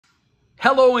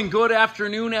Hello and good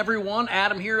afternoon, everyone.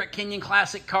 Adam here at Kenyon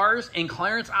Classic Cars in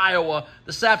Clarence, Iowa.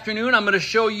 This afternoon, I'm going to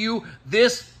show you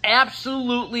this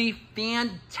absolutely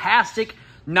fantastic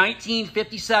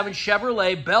 1957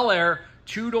 Chevrolet Bel Air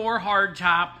two-door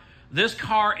hardtop. This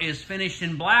car is finished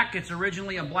in black. It's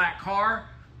originally a black car.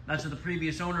 That's what the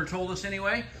previous owner told us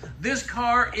anyway. This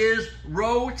car is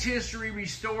rotisserie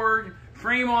restored,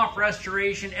 frame-off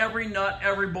restoration. Every nut,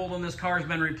 every bolt on this car has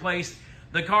been replaced.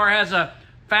 The car has a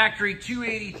factory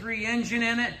 283 engine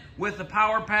in it with the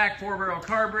power pack 4-barrel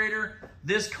carburetor.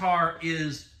 This car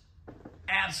is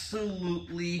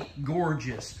absolutely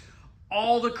gorgeous.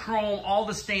 All the chrome, all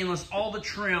the stainless, all the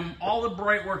trim, all the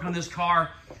bright work on this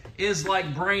car is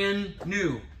like brand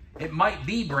new. It might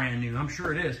be brand new, I'm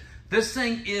sure it is. This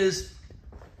thing is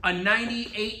a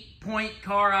 98-point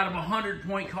car out of a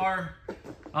 100-point car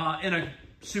in a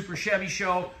Super Chevy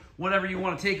show, whatever you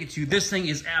want to take it to. This thing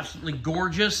is absolutely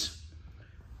gorgeous.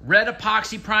 Red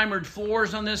epoxy primered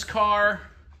floors on this car.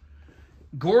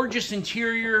 Gorgeous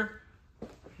interior.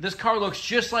 This car looks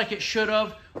just like it should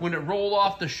have when it rolled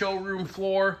off the showroom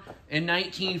floor in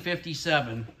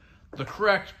 1957. The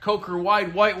correct Coker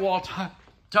wide white wall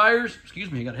tires. Excuse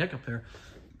me, I got a hiccup there.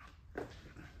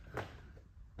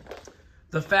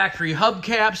 The factory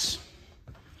hubcaps.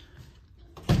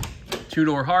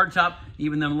 Two-door hardtop.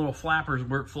 Even them little flappers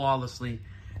work flawlessly.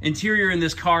 Interior in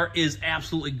this car is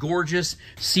absolutely gorgeous.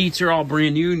 Seats are all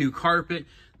brand new, new carpet,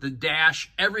 the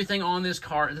dash, everything on this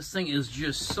car. This thing is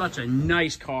just such a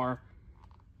nice car.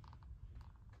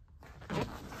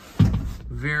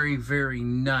 Very, very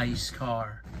nice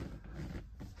car.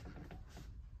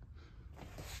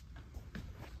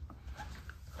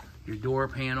 Your door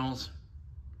panels.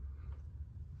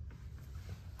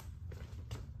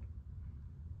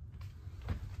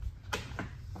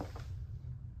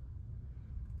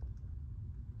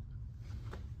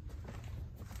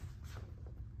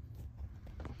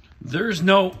 There's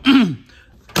no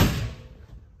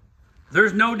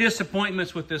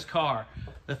disappointments with this car.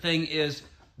 The thing is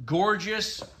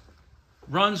gorgeous,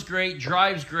 runs great,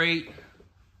 drives great.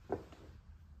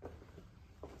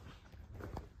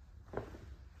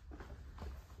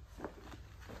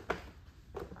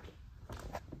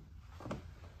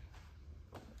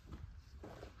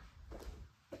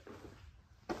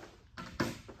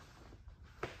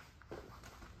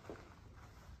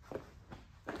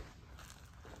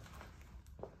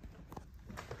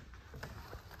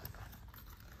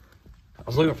 I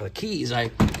was looking for the keys. I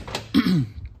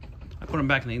put them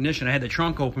back in the ignition. I had the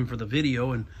trunk open for the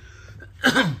video, and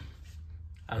I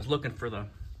was looking for the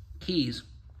keys.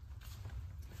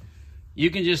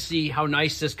 You can just see how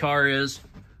nice this car is.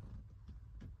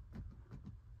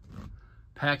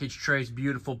 Package trays,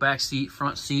 beautiful. Back seat,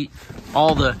 front seat,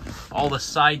 all the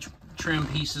side trim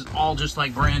pieces, all just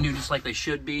like brand new, just like they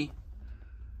should be.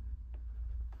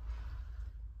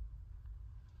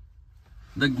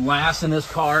 The glass in this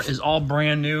car is all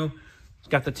brand new. It's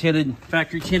got the tinted,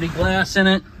 factory tinted glass in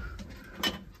it.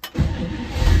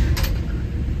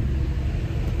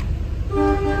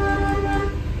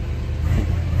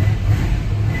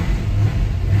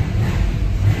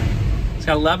 It's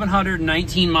got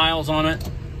 1,119 miles on it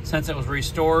since it was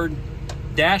restored.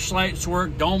 Dash lights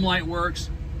work, dome light works.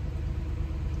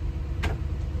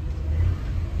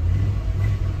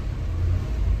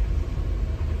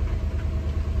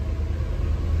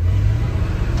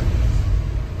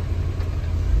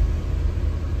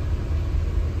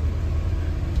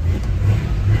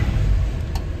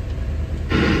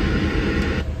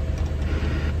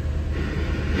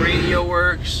 Radio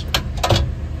works.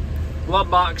 Glove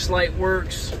box light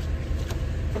works.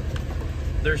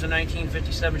 There's a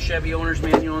 1957 Chevy owner's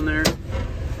manual in there.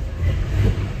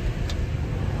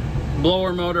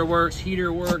 Blower motor works.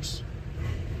 Heater works.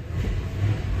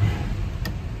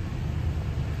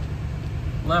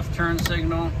 Left turn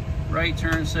signal. Right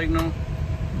turn signal.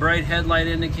 Bright headlight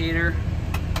indicator.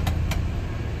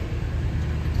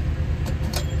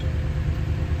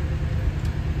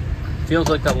 Feels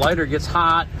like the lighter gets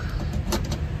hot.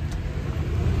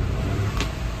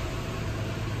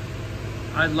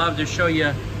 I'd love to show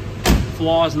you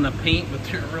flaws in the paint, but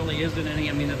there really isn't any.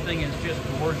 I mean, the thing is just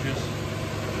gorgeous.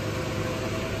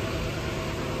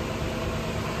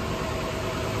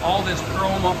 All this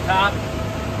chrome up top.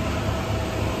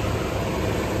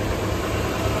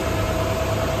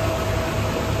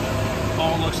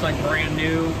 All looks like brand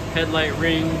new. Headlight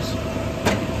rings.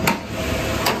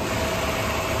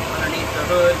 The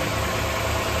hood.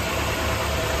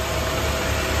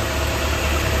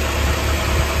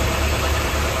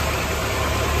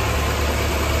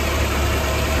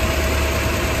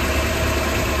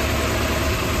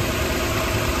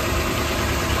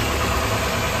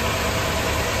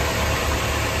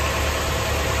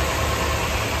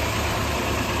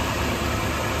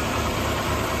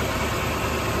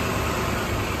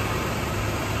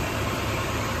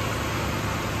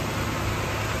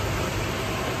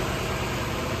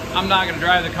 I'm not gonna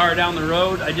drive the car down the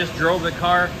road. I just drove the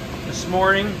car this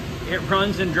morning. It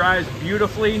runs and drives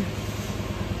beautifully.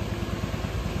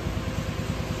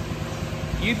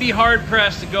 You'd be hard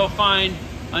pressed to go find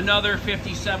another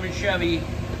 57 Chevy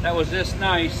that was this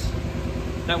nice,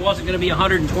 that wasn't gonna be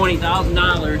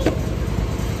 $120,000.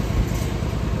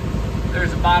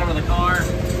 There's the bottom of the car.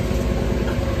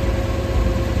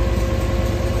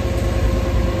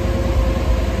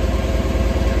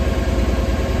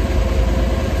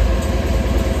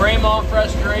 Frame off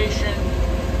restoration.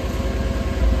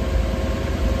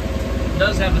 It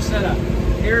does have a set of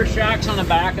air shocks on the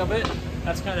back of it.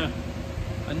 That's kind of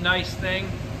a nice thing.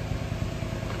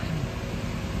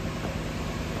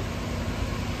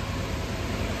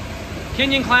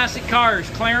 Kenyon Classic Cars,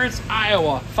 Clarence,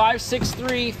 Iowa,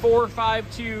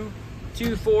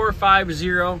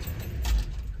 563-452-2450.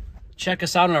 Check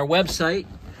us out on our website,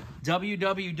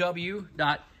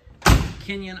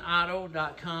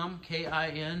 www.kinyonauto.com,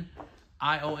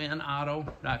 K-I-N-I-O-N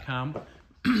auto.com.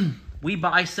 We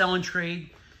buy, sell, and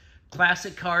trade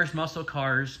classic cars, muscle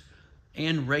cars,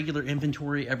 and regular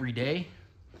inventory every day.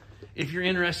 If you're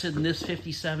interested in this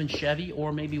 57 Chevy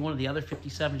or maybe one of the other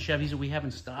 57 Chevys that we have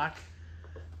in stock,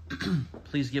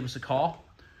 please give us a call.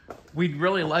 We'd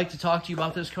really like to talk to you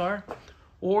about this car.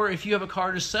 Or if you have a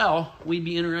car to sell, we'd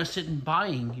be interested in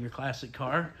buying your classic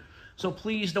car. So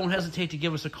please don't hesitate to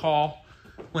give us a call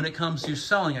when it comes to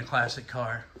selling a classic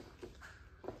car.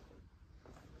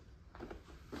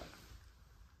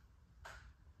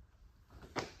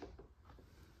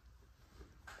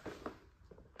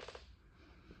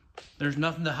 There's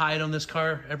nothing to hide on this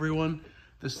car, everyone.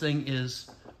 This thing is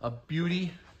a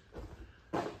beauty.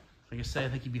 Like I say, I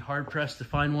think you'd be hard-pressed to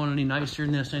find one any nicer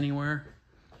than this anywhere.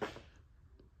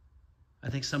 I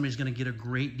think somebody's going to get a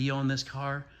great deal on this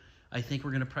car. I think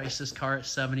we're going to price this car at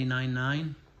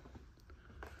 $79,900.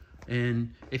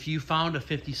 And if you found a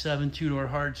 57 two-door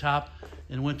hardtop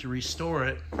and went to restore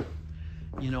it,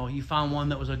 you know, you found one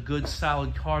that was a good,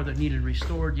 solid car that needed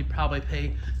restored, you'd probably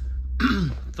pay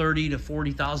 $30,000 to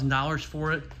 $40,000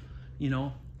 for it, you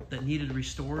know, that needed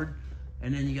restored.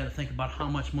 And then you got to think about how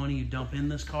much money you dump in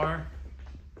this car.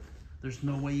 There's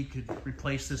no way you could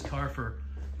replace this car for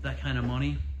that kind of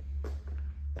money.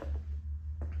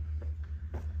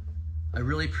 I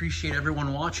really appreciate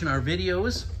everyone watching our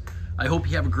videos. I hope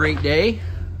you have a great day.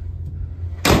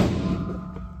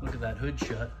 Look at that hood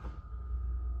shut.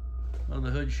 Look at the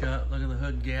hood shut. Look at the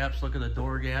hood gaps. Look at the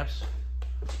door gaps.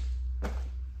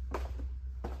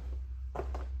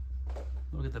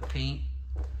 Look at the paint.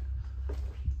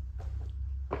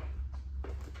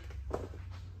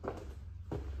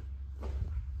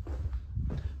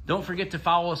 Don't forget to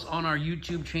follow us on our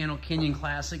YouTube channel, Kenyon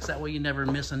Classics. That way you never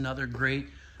miss another great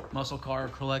muscle car or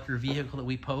collector vehicle that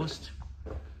we post.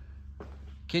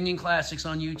 Kenyon Classics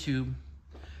on YouTube.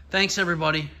 Thanks,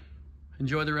 everybody.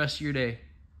 Enjoy the rest of your day.